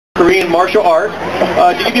Korean martial art.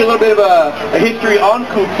 To give you a little bit of a history on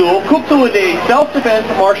Kuk Sool, Kuk Sool is a self-defense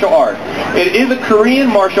martial art. It is a Korean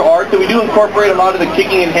martial art, so we do incorporate a lot of the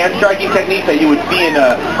kicking and hand striking techniques that you would see in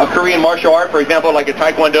a Korean martial art, for example, like a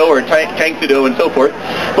Taekwondo or a Tang Soo Do and so forth.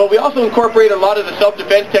 But we also incorporate a lot of the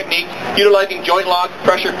self-defense techniques, utilizing joint locks,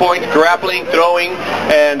 pressure points, grappling, throwing,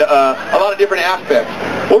 and a lot of different aspects.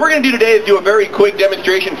 What we're going to do today is do a very quick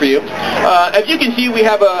demonstration for you. As you can see, we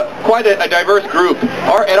have quite a diverse group.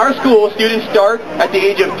 At our school, students start at the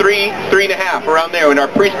age of 3, 3.5, around there in our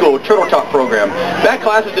preschool Turtle Talk program. That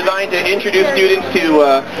class is designed to introduce students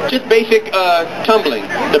to just basic tumbling,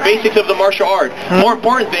 the basics of the martial art. More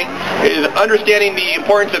important thing is understanding the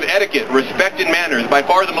importance of etiquette, respect, and manners. By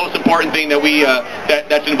far the most important thing that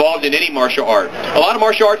that's involved in any martial art. A lot of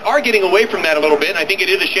martial arts are getting away from that a little bit, and I think it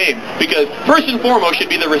is a shame, because first and foremost should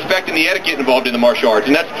be the respect and the etiquette involved in the martial arts,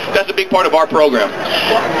 and that's a big part of our program.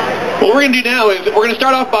 What we're going to do now is we're going to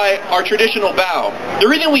start off by our traditional bow. The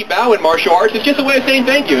reason we bow in martial arts is just a way of saying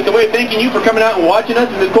thank you. It's a way of thanking you for coming out and watching us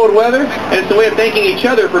in this cold weather, and it's a way of thanking each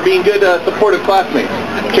other for being good, supportive classmates.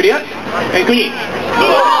 Chiriat and Kunyi.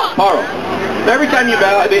 Paro. Every time you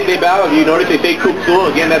bow, they bow, if you notice they say Kuk Sool.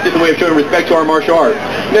 Again, that's just a way of showing respect to our martial art.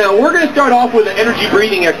 Now, we're going to start off with an energy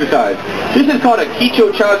breathing exercise. This is called a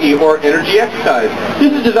Kicho Chagi, or energy exercise.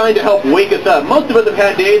 This is designed to help wake us up. Most of us have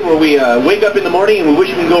had days where we wake up in the morning and we wish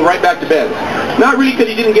we can go right back to bed. Not really because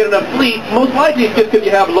you didn't get enough sleep. Most likely it's just because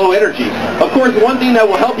you have low energy. Of course, one thing that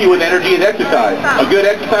will help you with energy is exercise. A good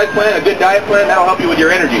exercise plan, a good diet plan, that'll help you with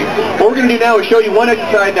your energy. What we're going to do now is show you one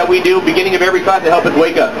exercise that we do beginning of every class to help us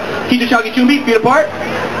wake up. Kicho Chagi Chumbi, feet apart.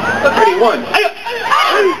 Ready, 1.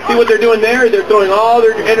 See what they're doing there? They're throwing all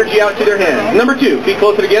their energy out to their hands. Number 2, feet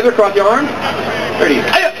closer together, cross your arms. Ready.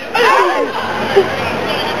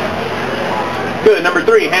 Good. Number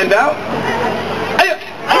 3, hands out.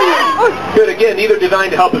 Good. Again, these are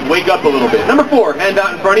designed to help us wake up a little bit. Number 4, hands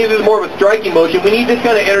out in front of you. This is more of a striking motion. We need this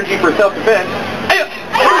kind of energy for self-defense.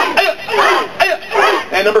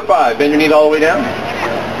 And number 5, bend your knees all the way down.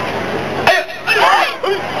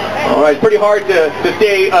 Alright, it's pretty hard to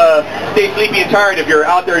stay sleepy and tired if you're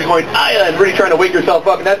out there going, and really trying to wake yourself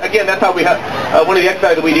up. And that's how we have one of the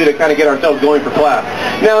exercises that we do to kind of get ourselves going for class.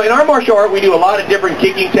 Now, in our martial art, we do a lot of different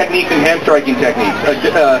kicking techniques and hand striking techniques.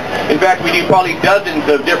 In fact, we do probably dozens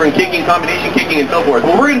of different kicking, combination kicking, and so forth.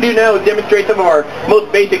 What we're going to do now is demonstrate some of our most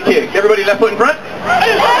basic kicks. Everybody left foot in front?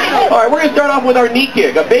 Alright, we're going to start off with our knee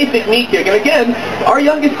kick, a basic knee kick. And again, our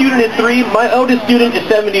youngest student is 3, my eldest student is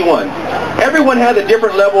 71. Everyone has a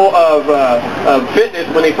different level of fitness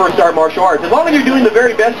when they first start martial arts. As long as you're doing the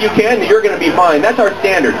very best you can, you're going to be fine. That's our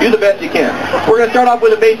standard. Do the best you can. We're going to start off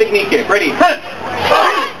with a basic knee kick. Ready? 2,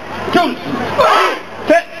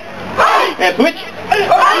 set, and switch.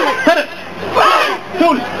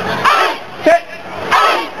 2, set,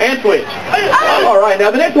 and switch. Alright, now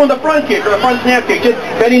the next one's a front kick, or a front snap kick. Just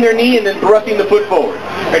bending their knee and then thrusting the foot forward.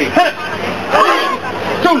 Ready? 2,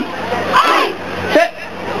 set,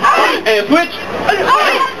 and switch.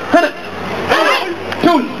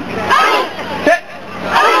 2, set,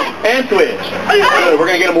 and switch. Good. We're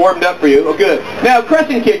going to get them warmed up for you. Oh, good. Now,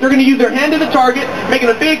 crescent kick. They're going to use their hand to the target, making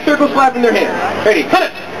a big circle slap in their hand. Ready? 2,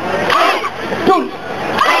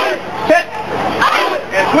 set,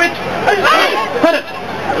 and switch.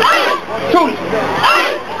 2,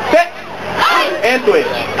 set, and switch.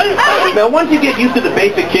 Now, once you get used to the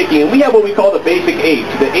basic kicking, and we have what we call the basic 8,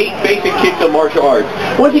 the 8 basic kicks of martial arts.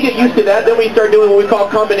 Once you get used to that, then we start doing what we call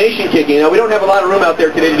combination kicking. Now, we don't have a lot of room out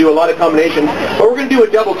there today to do a lot of combinations, but we're going to do a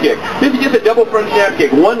double kick. This is just a double front snap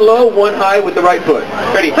kick. 1 low, 1 high with the right foot.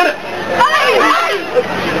 Ready? 2, set,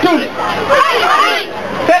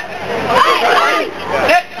 set.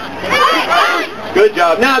 Good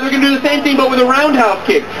job. Now they're going to do the same thing but with a roundhouse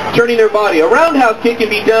kick, turning their body. A roundhouse kick can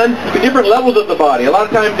be done to different levels of the body. A lot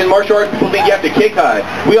of times in martial arts people think you have to kick high.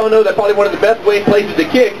 We all know that probably one of the best places to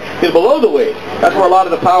kick is below the waist. That's where a lot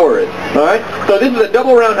of the power is. Alright? So this is a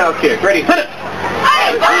double roundhouse kick. Ready? 2,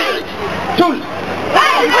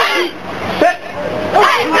 set.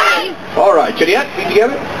 Alright, Chiriat, feet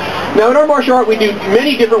together. Now in our martial art we do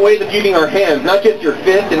many different ways of using our hands, not just your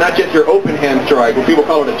fist and not just your open hand strike, what people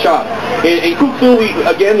call it a chop. In Kuk Sool we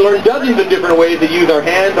again learn dozens of different ways to use our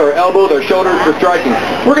hands, our elbows, our shoulders for striking.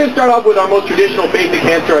 We're going to start off with our most traditional basic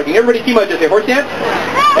hand striking. Everybody Kima just say horse stance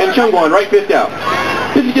and Chungwan, right fist out.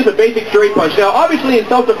 This is just a basic straight punch. Now, obviously, in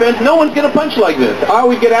self-defense, no one's going to punch like this. I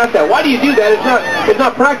always get asked that. Why do you do that? It's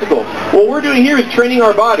not practical. What we're doing here is training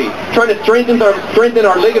our body, trying to strengthen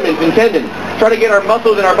our ligaments and tendons, trying to get our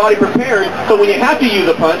muscles and our body prepared so when you have to use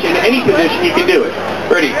a punch in any position, you can do it.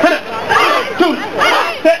 Ready? 2,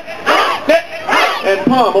 set, and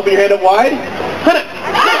palm. Open your hand up wide.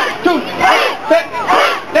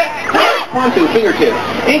 down to fingertips.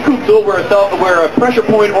 In Kuk Sool, we're a pressure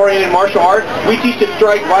point-oriented martial art. We teach to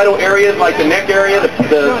strike vital areas like the neck area,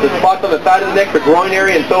 the spots on the side of the neck, the groin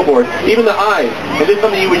area, and so forth. Even the eyes. And this is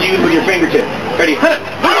something you would use with your fingertips. Ready?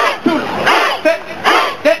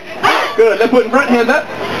 Good. Left foot in front, hands up.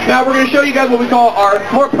 Now we're going to show you guys what we call our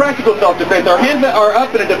more practical self-defense. Our hands are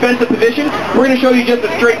up in a defensive position. We're going to show you just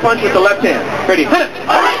a straight punch with the left hand. Ready?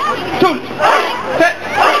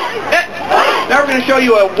 Now we're going to show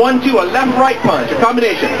you a 1-2, a left-right punch, a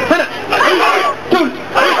combination.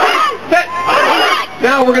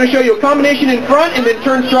 Now we're going to show you a combination in front and then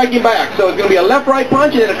turn striking back. So it's going to be a left-right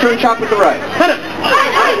punch and then a turn chop with the right.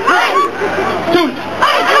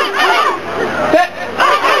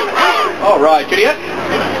 All right, ready up?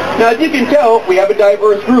 Now, as you can tell, we have a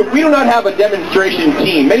diverse group. We do not have a demonstration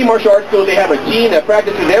team. Many martial arts schools, they have a team that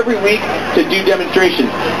practices every week to do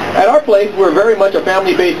demonstrations. At our place, we're very much a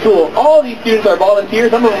family-based school. All these students are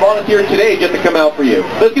volunteers. Some of them volunteered today just to come out for you.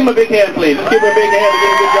 Let's give them a big hand, please. Let's give them a big hand. They're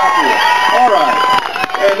doing a good job for you. All right.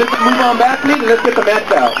 And let's move on back, please, and let's get the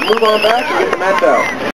mats out. Move on back and get the mats out.